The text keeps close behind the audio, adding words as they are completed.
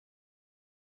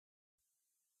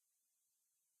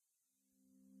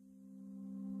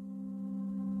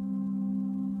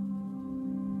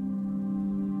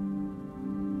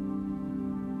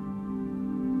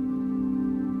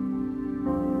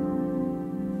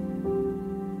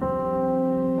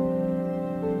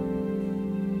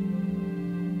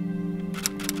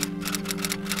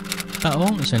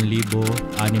Taong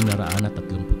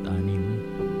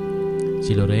 1636,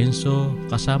 si Lorenzo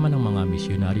kasama ng mga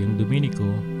misyonaryong Dominiko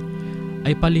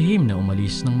ay palihim na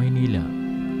umalis ng Maynila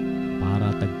para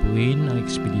tagpuin ang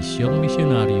ekspedisyong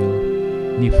misyonaryo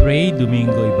ni Fray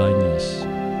Domingo Ibanez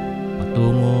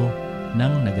patungo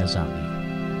ng Nagasaki.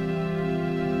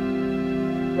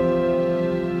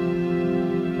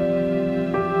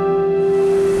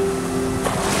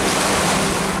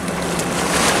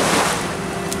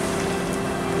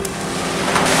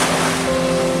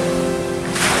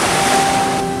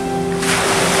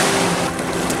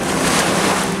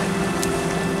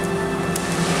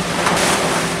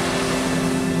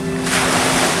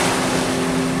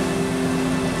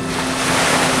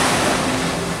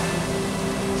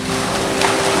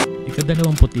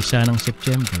 Ika-21 ng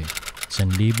Setyembre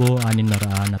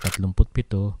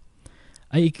 1637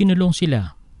 ay ikinulong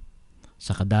sila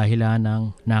sa kadahilan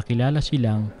ng nakilala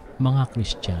silang mga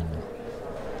Kristiyano.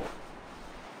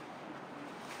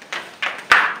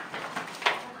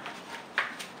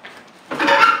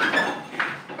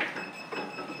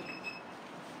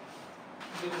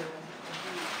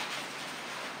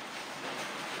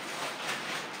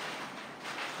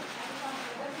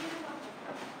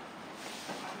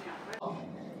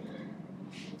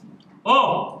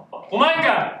 Oh, kumain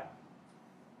ka!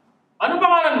 Ano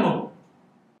pangalan mo?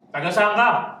 Taga saan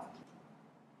ka?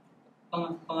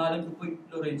 Pangalan ko po yung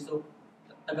Lorenzo.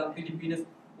 Taga Pilipino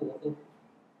po ako.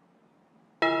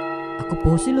 Ako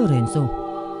po si Lorenzo,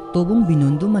 tubong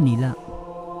Binondo, Manila.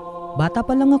 Bata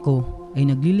pa lang ako ay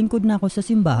naglilingkod na ako sa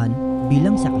simbahan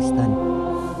bilang sakristan.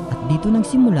 At dito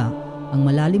nagsimula ang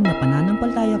malalim na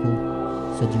pananampalataya ko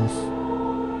sa Diyos.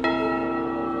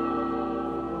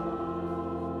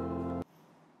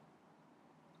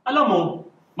 Alam mo,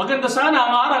 maganda sana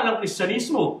ang aral ng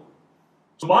Kristyanismo.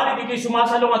 Subalit ito'y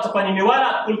sumasalungat sa paniniwala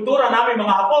at kultura namin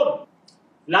mga Hapon.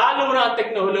 Lalo na ang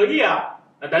teknolohiya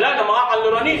na dala ng mga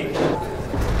kaluranin.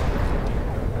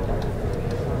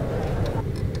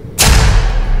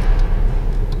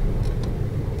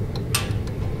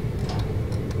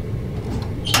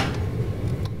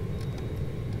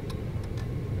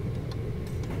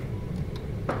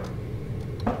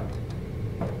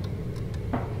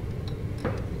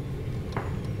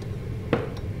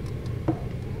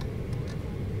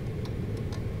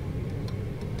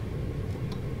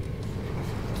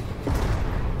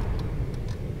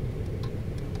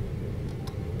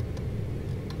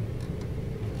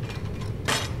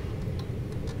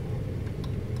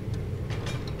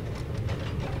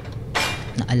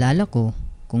 Naalala ko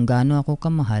kung gaano ako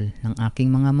kamahal ng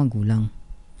aking mga magulang.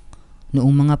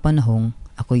 Noong mga panahong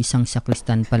ako isang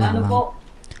sakristan pa lamang.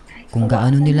 Kung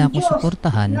gaano nila ako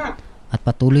suportahan at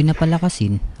patuloy na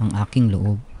palakasin ang aking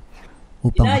loob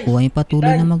upang ako ay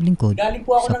patuloy na maglingkod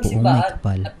sa buong may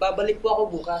kapal. At babalik po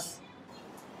ako bukas.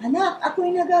 Anak,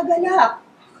 ako'y nagagalak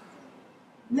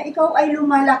na ikaw ay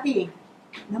lumalaki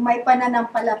na may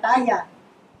pananampalataya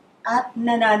at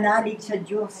nananalig sa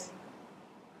Diyos.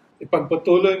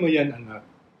 Ipagpatuloy mo yan, anak,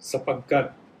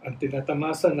 sapagkat ang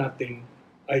tinatamasa natin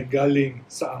ay galing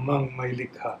sa Amang may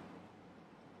likha.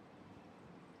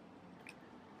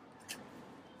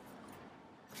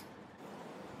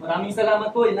 Maraming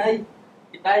salamat po, Inay,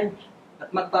 Itay,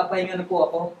 at magpapahinga na po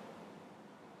ako.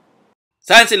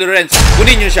 Saan si Lorenzo?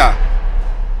 Kunin niyo siya!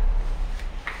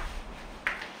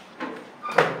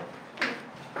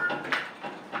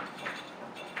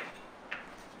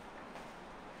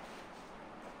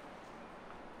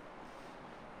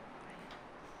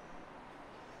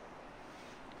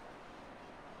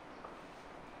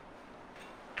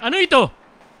 Ano ito?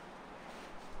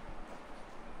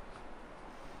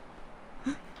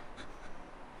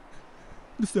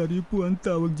 Rosaryo po ang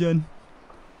tawag dyan.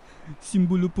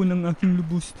 Simbolo po ng aking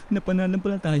lubos na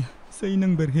pananampalataya sa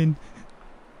Inang Berhen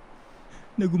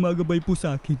na gumagabay po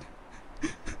sa akin.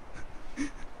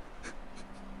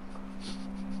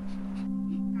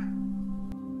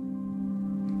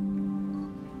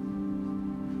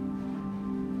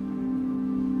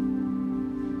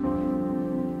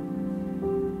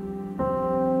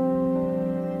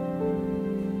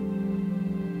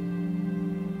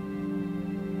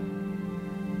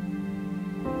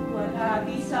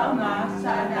 Sa Ama,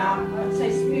 sa Anak, at sa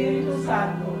Espiritu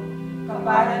Santo,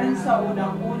 kaparanan sa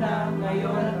unang-una,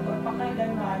 ngayon at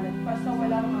magpakailanman at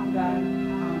pasawalang hanggan.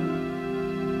 Amen.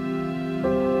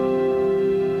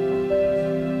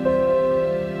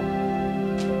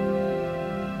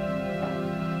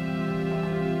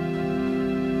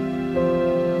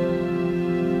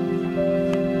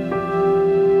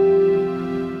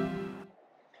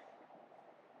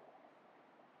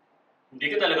 Hindi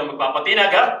ka talaga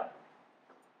magpapatinag, ha?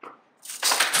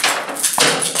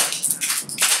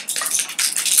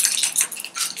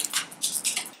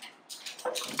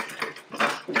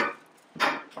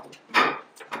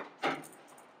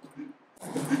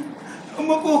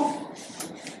 Ama ko,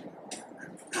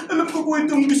 alam ko po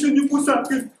itong misyon niyo po sa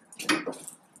akin.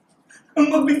 Ang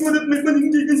magbigman at may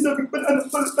panindigan sa aming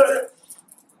pananampalataya.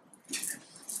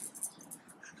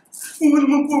 Kung ano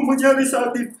man po ang mangyari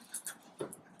sa atin,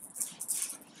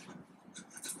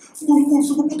 buong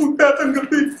puso ko po itong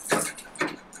tatanggapin.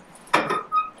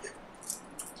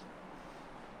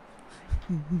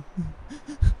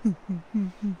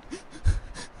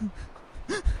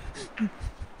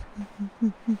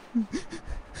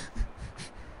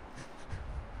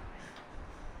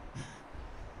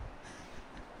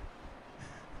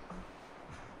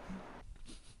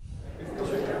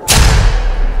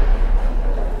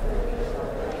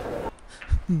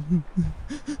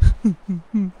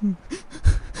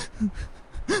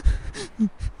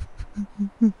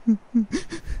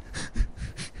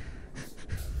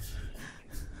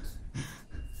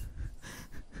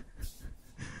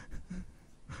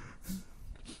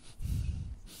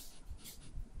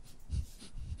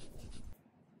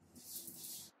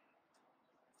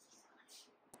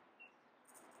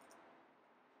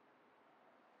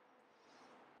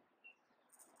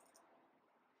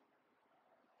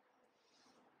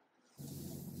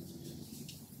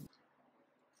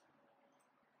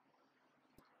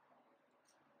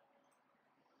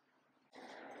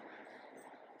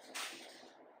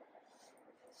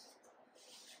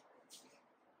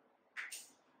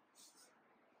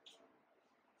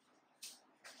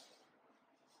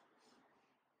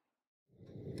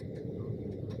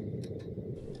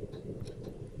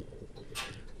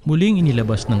 Muling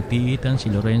inilabas ng tiitan si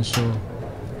Lorenzo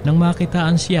nang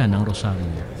makitaan siya ng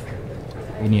rosaryo.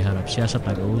 Iniharap siya sa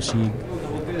tagausig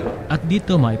at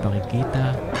dito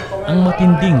maipakikita ang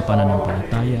matinding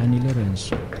pananampalataya ni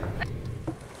Lorenzo.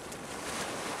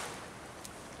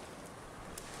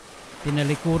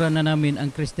 Tinalikuran na namin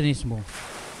ang Kristyanismo.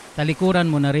 Talikuran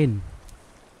mo na rin.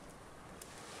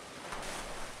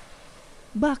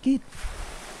 Bakit?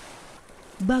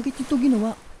 Bakit ito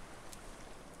ginawa?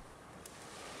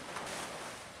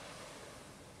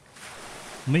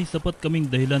 May sapat kaming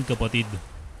dahilan, kapatid.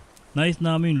 Nais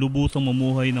namin lubusang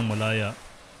mamuhay ng malaya.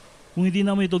 Kung hindi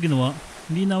namin ito ginawa,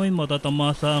 hindi namin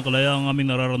matatamasa ang kalayaang aming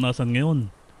nararanasan ngayon.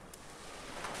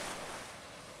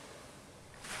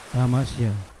 Tama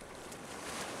siya.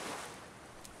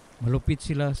 Malupit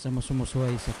sila sa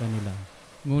masumusuhay sa kanila,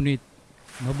 ngunit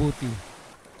mabuti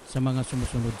sa mga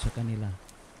sumusunod sa kanila.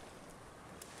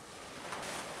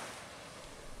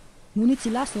 Ngunit si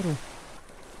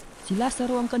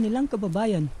Lazaro ang kanilang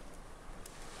kababayan.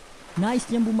 Nais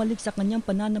niyang bumalik sa kanyang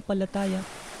pananampalataya.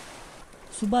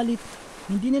 Subalit,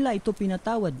 hindi nila ito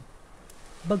pinatawad.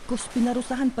 Bagkus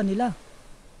pinarusahan pa nila.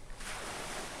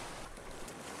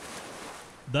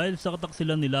 Dahil sa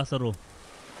kataksilan ni Lazaro,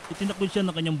 itinakbo siya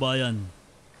ng kanyang bayan.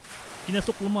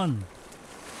 Kinasukluman.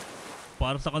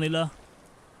 Para sa kanila,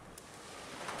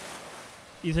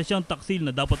 isa siyang taksil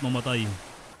na dapat mamatay.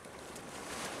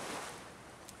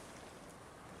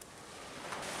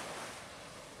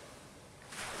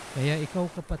 Kaya ikaw,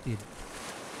 kapatid,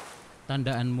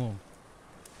 tandaan mo,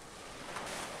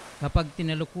 kapag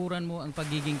tinalukuran mo ang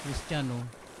pagiging Kristiyano,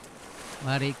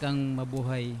 maaari kang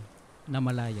mabuhay na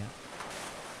malaya.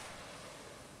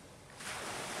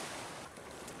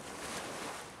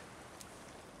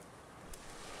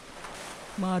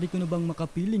 Maaari ko na bang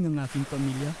makapiling ang aking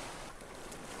pamilya?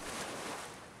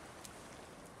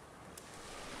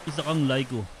 Isa kang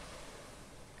laiko,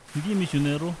 hindi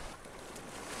misyonero.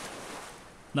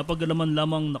 Napagalaman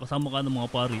lamang nakasama ka ng mga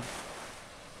pari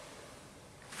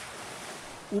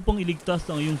upang iligtas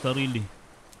ang iyong sarili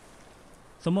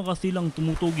sa mga kasilang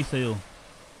tumutugi sa iyo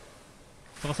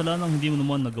sa kasalanang hindi mo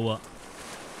naman nagawa.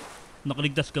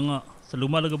 Nakaligtas ka nga sa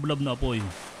lumalagablab na apoy.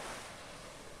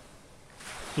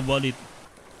 Subalit,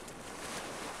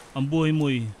 ang buhay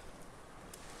mo'y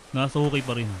nasa hukay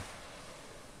pa rin.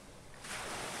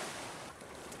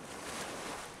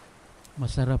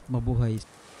 Masarap mabuhay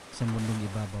sa mundong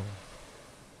ibabaw.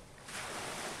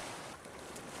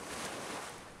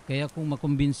 Kaya kung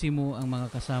makumbinsi mo ang mga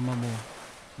kasama mo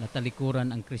na talikuran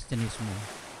ang Kristyanismo,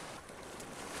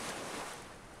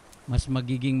 mas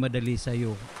magiging madali sa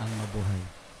iyo ang mabuhay.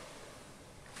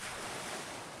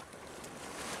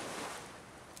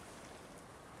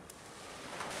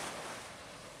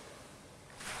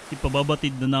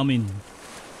 Ipababatid na namin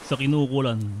sa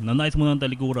kinukulan na nais mo ng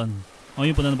talikuran ang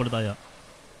iyong pananampalataya.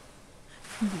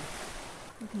 Hindi.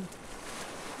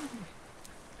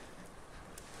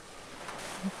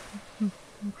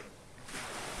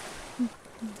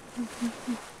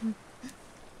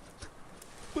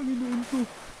 Panginoon ko,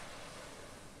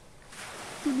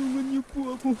 tulungan niyo po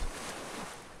ako.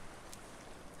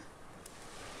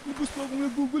 Lubos pa akong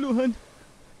naguguluhan.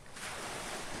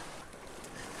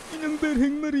 Inang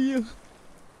Berheng Maria,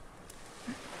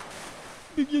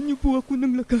 bigyan niyo po ako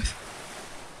ng lakas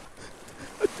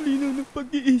at linaw ng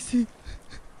pag-iisip.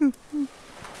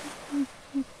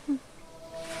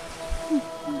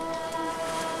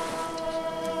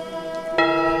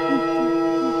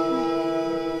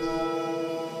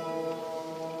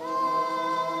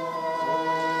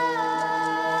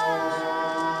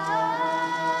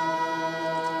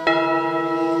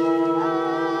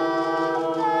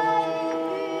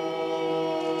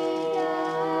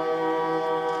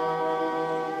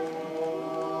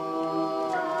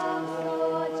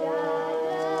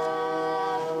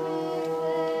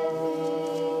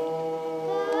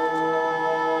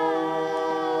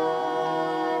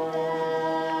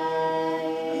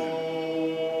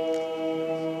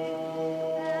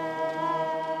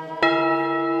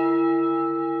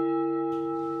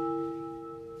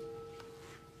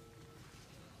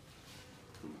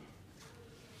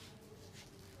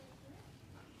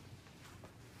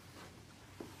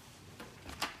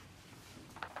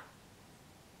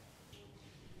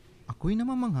 Ako'y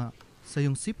namamangha sa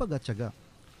iyong sipag at tiyaga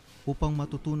upang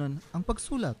matutunan ang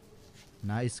pagsulat.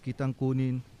 Nais kitang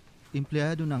kunin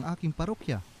empleyado ng aking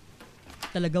parokya.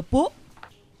 Talaga po?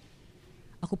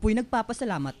 Ako po'y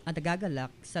nagpapasalamat at nagagalak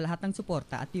sa lahat ng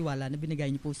suporta at tiwala na binigay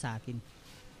niyo po sa akin.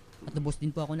 At lubos din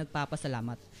po ako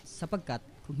nagpapasalamat sapagkat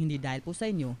kung hindi dahil po sa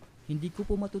inyo, hindi ko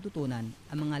po matututunan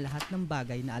ang mga lahat ng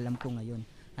bagay na alam ko ngayon.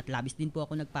 At labis din po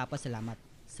ako nagpapasalamat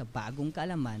sa bagong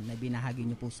kaalaman na binahagi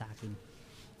niyo po sa akin.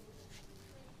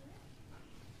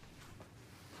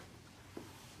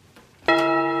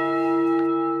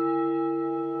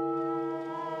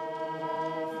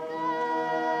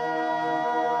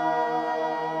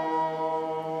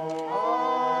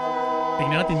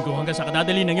 Tingnan natin kung hanggang sa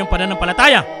kadadali ng iyong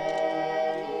pananampalataya.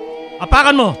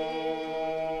 Apakan mo!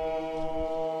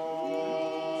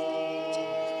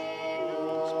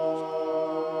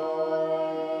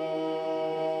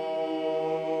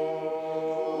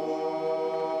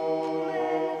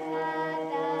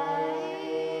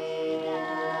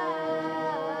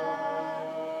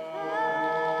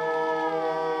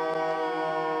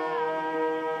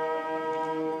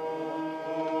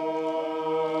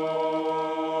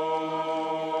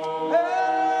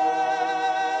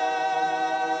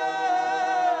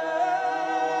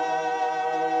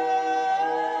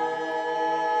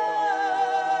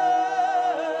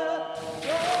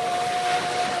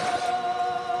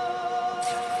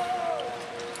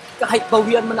 Kahit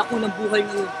bawian man ako ng buhay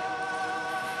ngayon,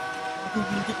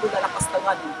 hindi ko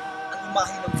lalakastangan ang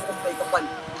imahe ng buong may kapal.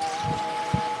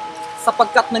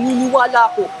 Sapagkat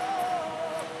naniniwala ako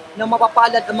na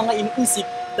mapapalad ang mga iniisip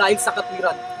dahil sa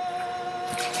katwiran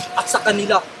at sa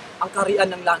kanila ang kaharian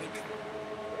ng langit.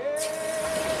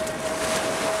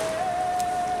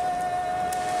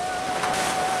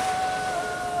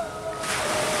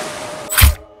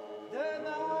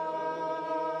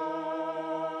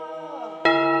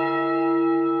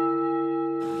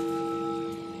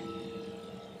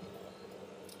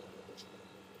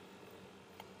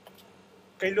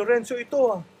 Kay Lorenzo ito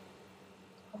ah.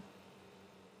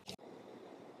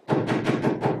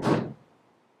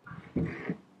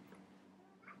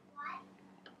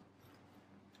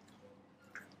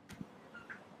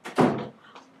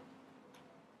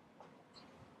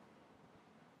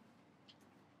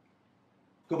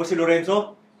 Ito ba si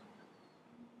Lorenzo?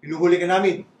 Hinuhuli ka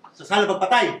namin sa sala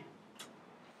pagpatay.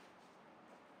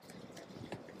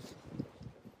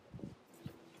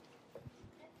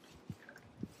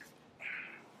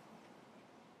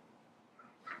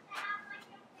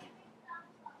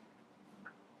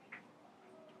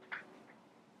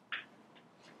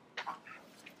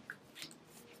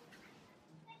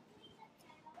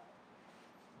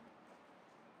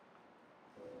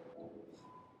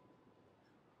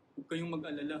 Huwag kayong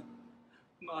mag-alala.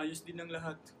 Maayos din ang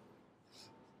lahat.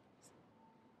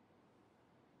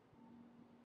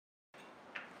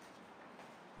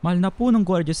 Mahal na po ng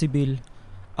Gwardiya Sibil,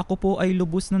 ako po ay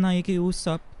lubos na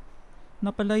nakikiusap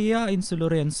na palayain si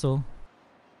Lorenzo.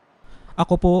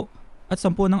 Ako po at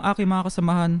 10 ng aking mga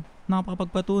kasamahan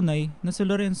nakapagpatunay na si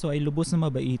Lorenzo ay lubos na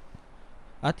mabait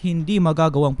at hindi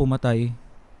magagawang pumatay.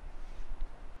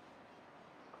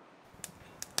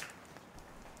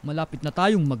 Malapit na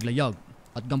tayong maglayag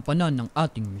at gampanan ng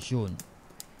ating misyon.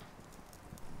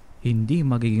 Hindi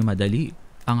magiging madali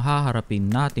ang haharapin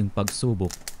nating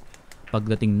pagsubok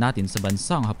pagdating natin sa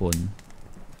bansang Hapon.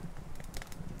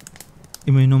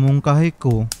 Iminumungkahi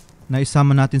ko na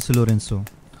isama natin si Lorenzo.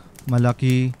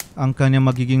 Malaki ang kanyang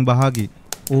magiging bahagi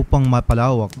upang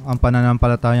mapalawak ang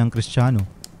pananampalatayang Kristiyano.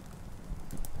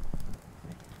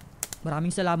 Maraming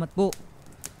salamat po.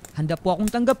 Handa po akong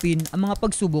tanggapin ang mga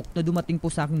pagsubok na dumating po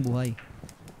sa aking buhay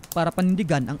para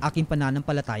panindigan ang aking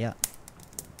pananampalataya.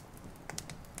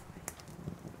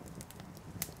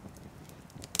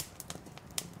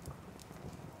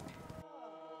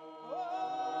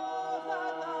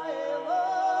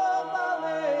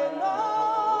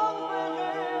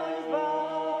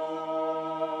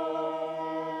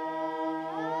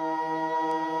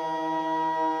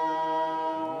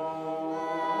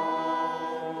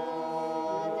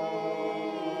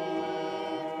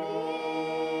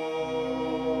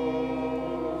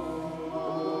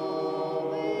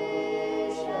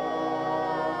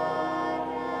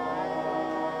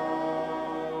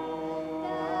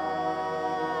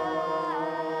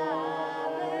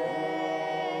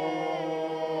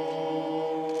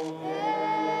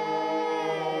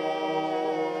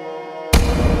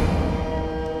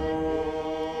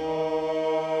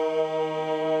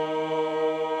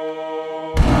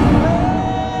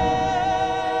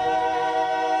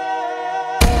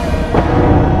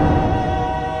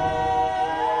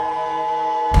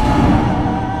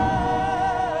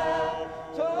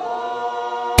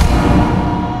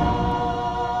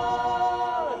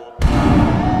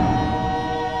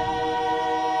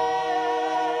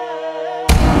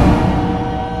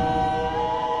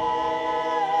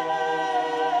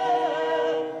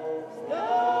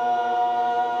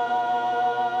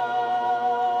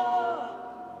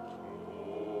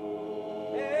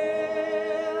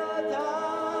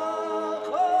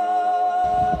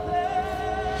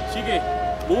 Sige,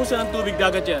 buhusan ng tubig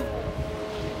dagat yan.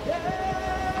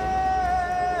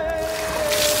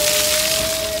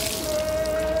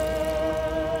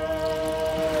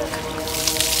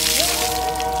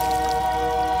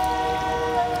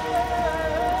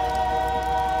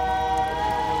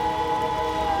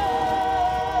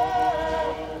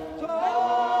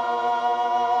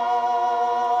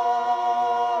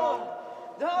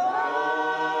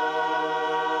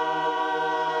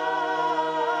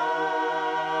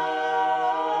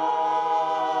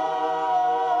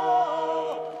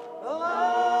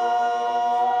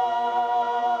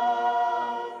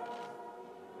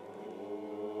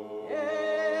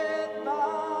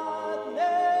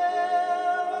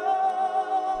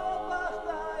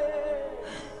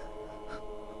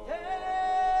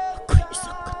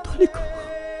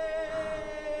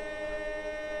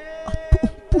 At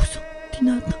buong puso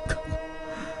tinatanggap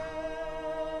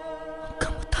ang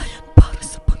kamatayan para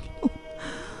sa Panginoon.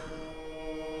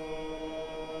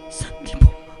 Sanlibo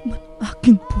man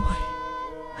aking buhay,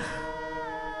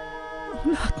 ang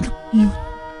lahat ng iyon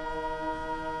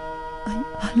ay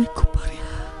alay ko pa rin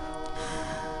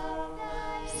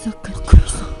sa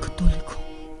Krisong Katoliko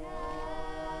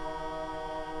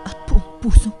at buong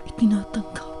pusong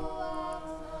itinatanggap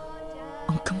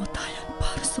ang kamatayan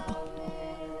para sa Panginoon.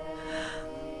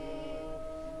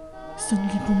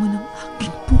 Sanlibo man ang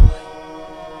aking buhay,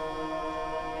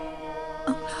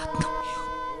 ang lahat ng iyon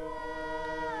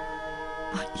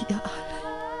ay iaalay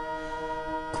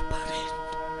ko pa rin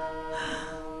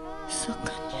sa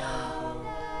Kanya.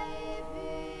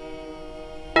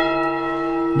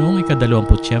 Noong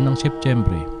ika-29 ng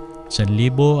Setyembre,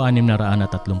 1637,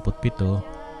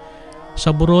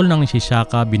 sa burol ng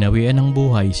Sisaka binawian ng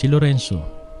buhay si Lorenzo.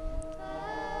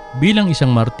 Bilang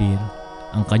isang martir,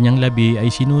 ang kanyang labi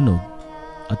ay sinunog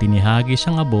at inihagis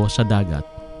ang abo sa dagat.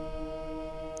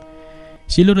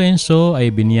 Si Lorenzo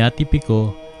ay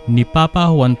biniatipiko ni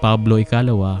Papa Juan Pablo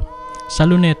Ikalawa sa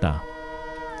Luneta,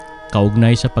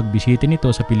 kaugnay sa pagbisita nito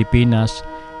sa Pilipinas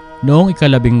noong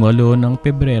ika-18 ng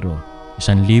Pebrero,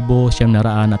 1921.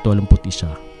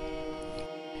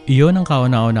 Iyon ang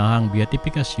kauna-unahang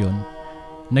beatifikasyon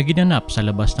na ginanap sa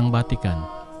labas ng Vatican.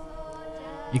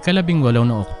 Ika-18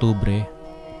 ng Oktubre,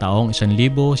 taong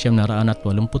 1987,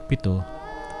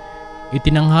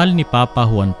 itinanghal ni Papa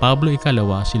Juan Pablo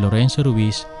Ikalawa si Lorenzo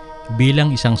Ruiz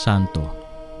bilang isang santo.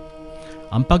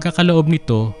 Ang pagkakaloob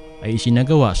nito ay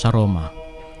isinagawa sa Roma.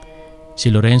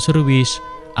 Si Lorenzo Ruiz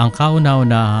ang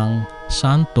kauna-unahang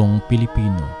santong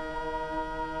Pilipino.